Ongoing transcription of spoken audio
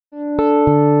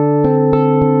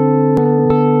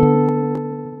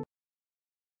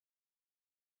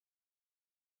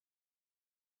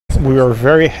we are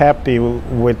very happy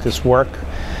with this work.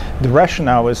 The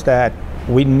rationale is that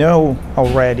we know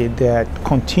already that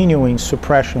continuing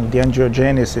suppression of the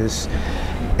angiogenesis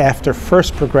after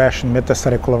first progression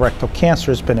metastatic colorectal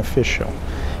cancer is beneficial.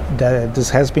 This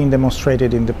has been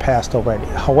demonstrated in the past already.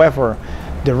 However,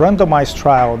 the randomized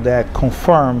trial that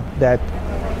confirmed that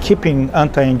keeping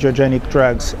anti-angiogenic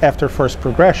drugs after first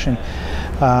progression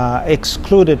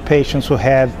excluded patients who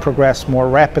had progressed more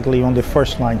rapidly on the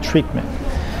first-line treatment.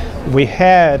 We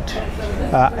had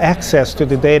access to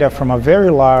the data from a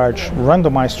very large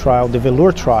randomized trial, the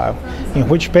VELOUR trial, in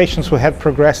which patients who had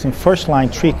progressed in first-line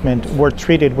treatment were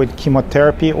treated with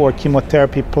chemotherapy or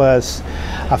chemotherapy plus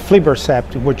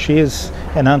aflibercept, which is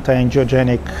an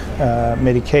anti-angiogenic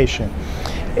medication.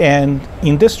 And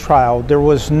in this trial, there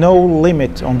was no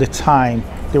limit on the time.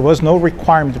 There was no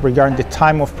requirement regarding the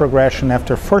time of progression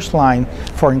after first line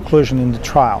for inclusion in the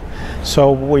trial.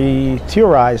 So we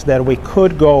theorized that we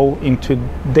could go into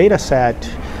data set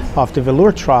of the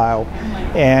VELOUR trial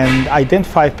and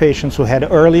identify patients who had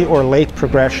early or late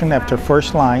progression after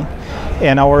first line.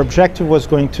 And our objective was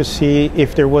going to see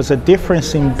if there was a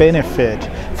difference in benefit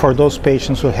for those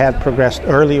patients who had progressed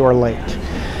early or late.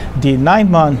 The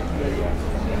 9-month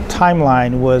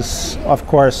timeline was, of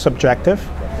course, subjective.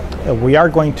 We are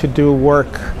going to do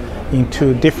work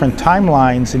into different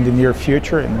timelines in the near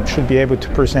future and should be able to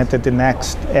present at the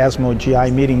next ASCO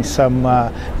GI meeting some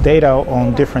data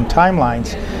on different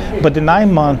timelines. But the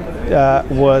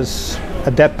 9-month was,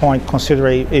 at that point,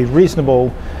 considered a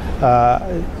reasonable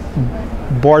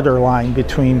borderline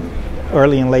between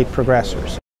early and late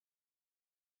progressors.